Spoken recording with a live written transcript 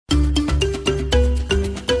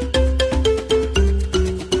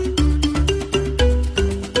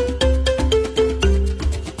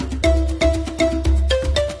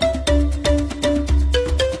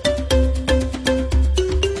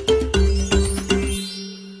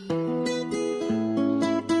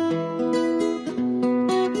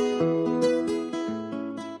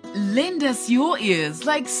lend us your ears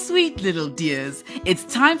like sweet little dears. It's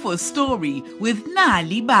time for a story with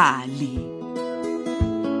Nali Bali.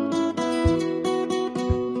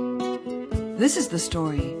 This is the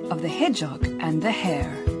story of the Hedgehog and the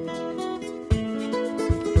Hare.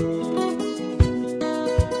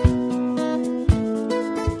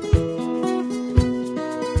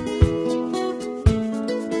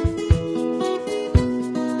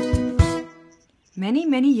 Many,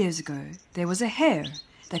 many years ago, there was a hare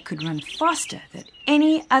that could run faster than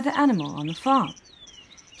any other animal on the farm.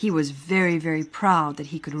 He was very, very proud that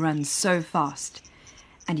he could run so fast,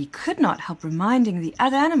 and he could not help reminding the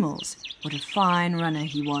other animals what a fine runner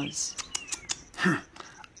he was.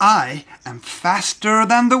 I am faster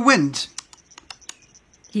than the wind,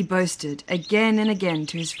 he boasted again and again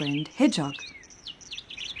to his friend Hedgehog.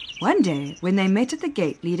 One day, when they met at the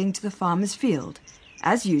gate leading to the farmer's field,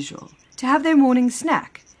 as usual, to have their morning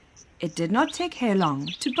snack, it did not take Hare long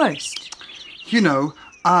to boast. You know,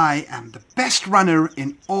 I am the best runner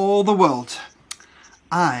in all the world.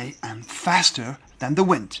 I am faster than the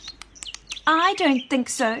wind. I don't think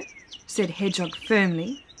so, said Hedgehog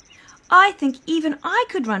firmly. I think even I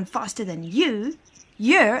could run faster than you.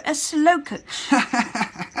 You're a slow coach.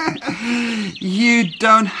 You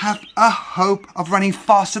don't have a hope of running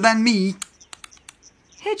faster than me.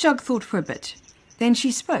 Hedgehog thought for a bit. Then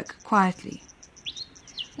she spoke quietly.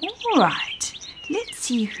 All right, let's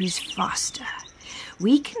see who's faster.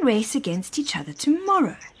 We can race against each other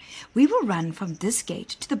tomorrow. We will run from this gate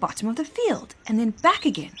to the bottom of the field and then back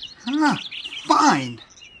again. Fine,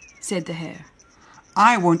 said the hare.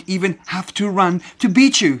 I won't even have to run to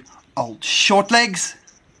beat you, old short legs.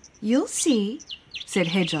 You'll see, said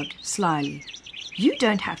Hedgehog slyly. You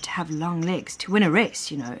don't have to have long legs to win a race,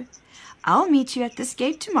 you know. I'll meet you at this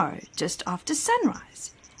gate tomorrow, just after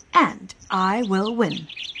sunrise, and I will win.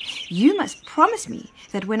 You must promise me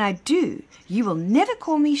that when I do, you will never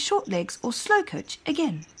call me short legs or slow coach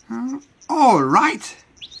again. All right,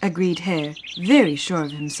 agreed Hare, very sure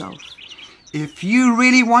of himself. If you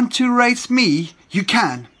really want to race me, you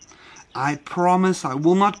can. I promise I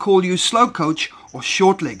will not call you slow coach or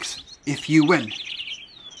short legs if you win.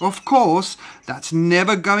 Of course, that's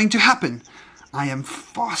never going to happen. I am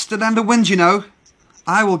faster than the wind, you know.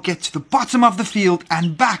 I will get to the bottom of the field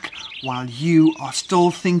and back while you are still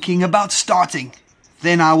thinking about starting.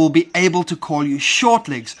 Then I will be able to call you short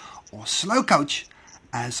legs or slow coach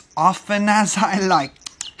as often as I like.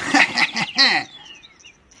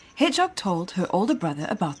 Hedgehog told her older brother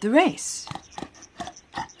about the race.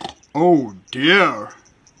 Oh dear,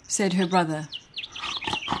 said her brother.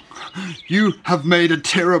 You have made a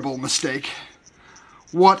terrible mistake.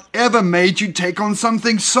 Whatever made you take on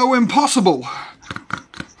something so impossible?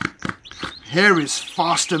 Hare is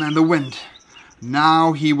faster than the wind.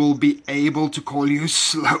 Now he will be able to call you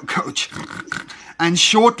slow coach and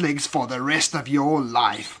short legs for the rest of your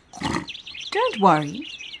life. Don't worry,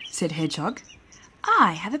 said Hedgehog.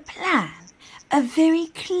 I have a plan, a very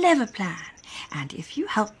clever plan, and if you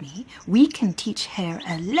help me, we can teach Hare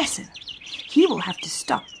a lesson. He will have to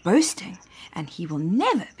stop boasting, and he will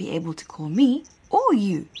never be able to call me or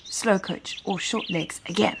you slow coach or short legs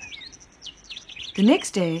again. The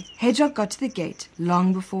next day, Hedgehog got to the gate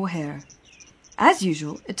long before Hare. As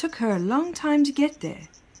usual, it took her a long time to get there,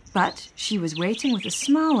 but she was waiting with a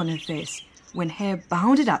smile on her face when Hare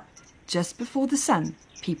bounded up just before the sun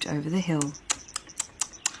peeped over the hill.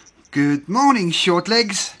 Good morning, short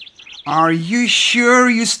legs. Are you sure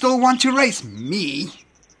you still want to race me?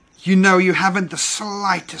 You know you haven't the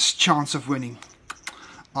slightest chance of winning.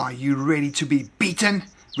 Are you ready to be beaten?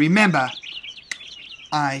 Remember,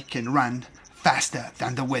 I can run faster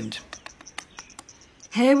than the wind.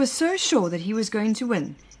 Hare was so sure that he was going to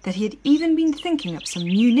win that he had even been thinking up some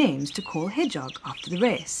new names to call Hedgehog after the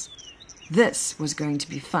race. This was going to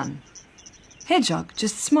be fun. Hedgehog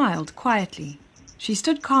just smiled quietly. She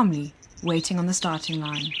stood calmly, waiting on the starting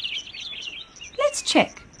line. Let's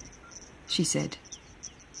check, she said.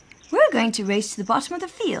 We're going to race to the bottom of the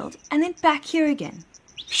field and then back here again.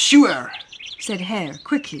 Sure, said Hare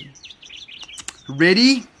quickly.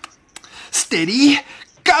 Ready, steady,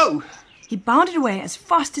 go! He bounded away as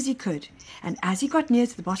fast as he could, and as he got near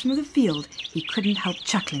to the bottom of the field, he couldn't help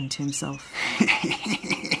chuckling to himself.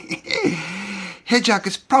 Hedgehog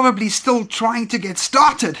is probably still trying to get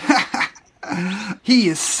started. He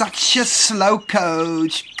is such a slow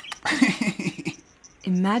coach.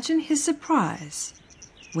 Imagine his surprise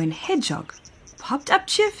when Hedgehog popped up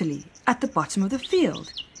cheerfully at the bottom of the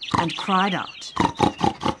field and cried out.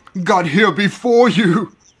 Got here before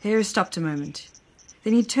you. Hare stopped a moment.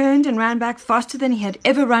 Then he turned and ran back faster than he had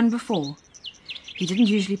ever run before. He didn't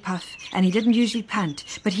usually puff, and he didn't usually pant,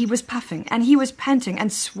 but he was puffing, and he was panting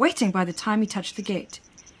and sweating by the time he touched the gate.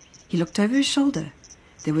 He looked over his shoulder.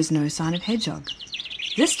 There was no sign of Hedgehog.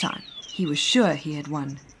 This time, he was sure he had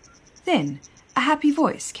won. Then, a happy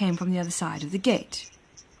voice came from the other side of the gate.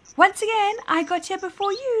 "Once again, I got here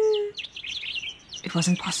before you." It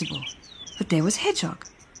wasn't possible, but there was Hedgehog,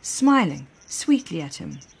 smiling sweetly at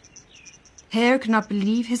him. Hare could not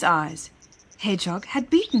believe his eyes. Hedgehog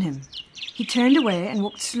had beaten him. He turned away and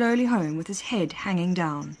walked slowly home with his head hanging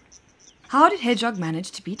down. How did Hedgehog manage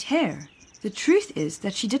to beat Hare? The truth is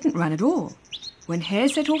that she didn't run at all. When Hare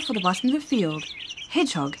set off for the bottom of the field,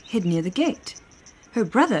 Hedgehog hid near the gate. Her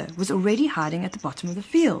brother was already hiding at the bottom of the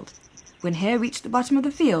field. When Hare reached the bottom of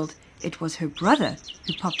the field, it was her brother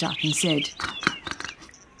who popped out and said,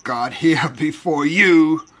 "Got here before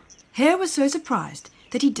you." Hare was so surprised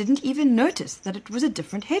that he didn't even notice that it was a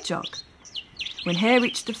different hedgehog. When Hare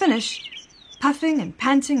reached the finish, puffing and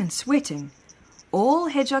panting and sweating, all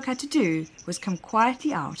Hedgehog had to do was come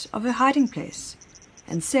quietly out of her hiding place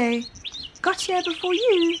and say, "Got here before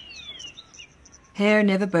you." Hare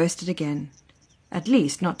never boasted again, at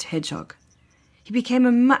least not to Hedgehog. He became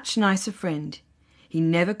a much nicer friend. He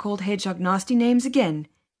never called Hedgehog nasty names again,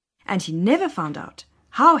 and he never found out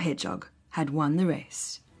how Hedgehog had won the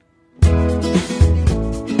race.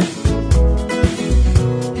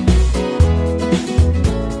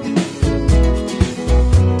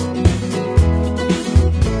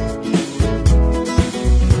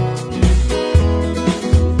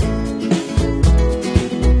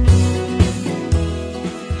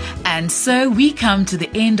 And so we come to the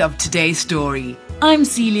end of today's story. I'm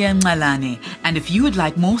Celia Ngalane, and if you would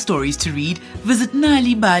like more stories to read, visit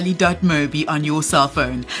nalibali.mobi on your cell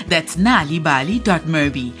phone. That's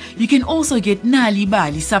nalibali.mobi. You can also get Nali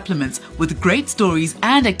Bali supplements with great stories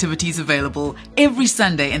and activities available every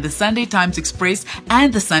Sunday in the Sunday Times Express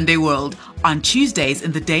and the Sunday World, on Tuesdays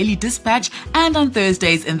in the Daily Dispatch, and on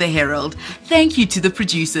Thursdays in the Herald. Thank you to the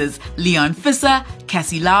producers, Leon Fisser,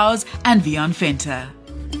 Cassie Laus, and Vion Fenter.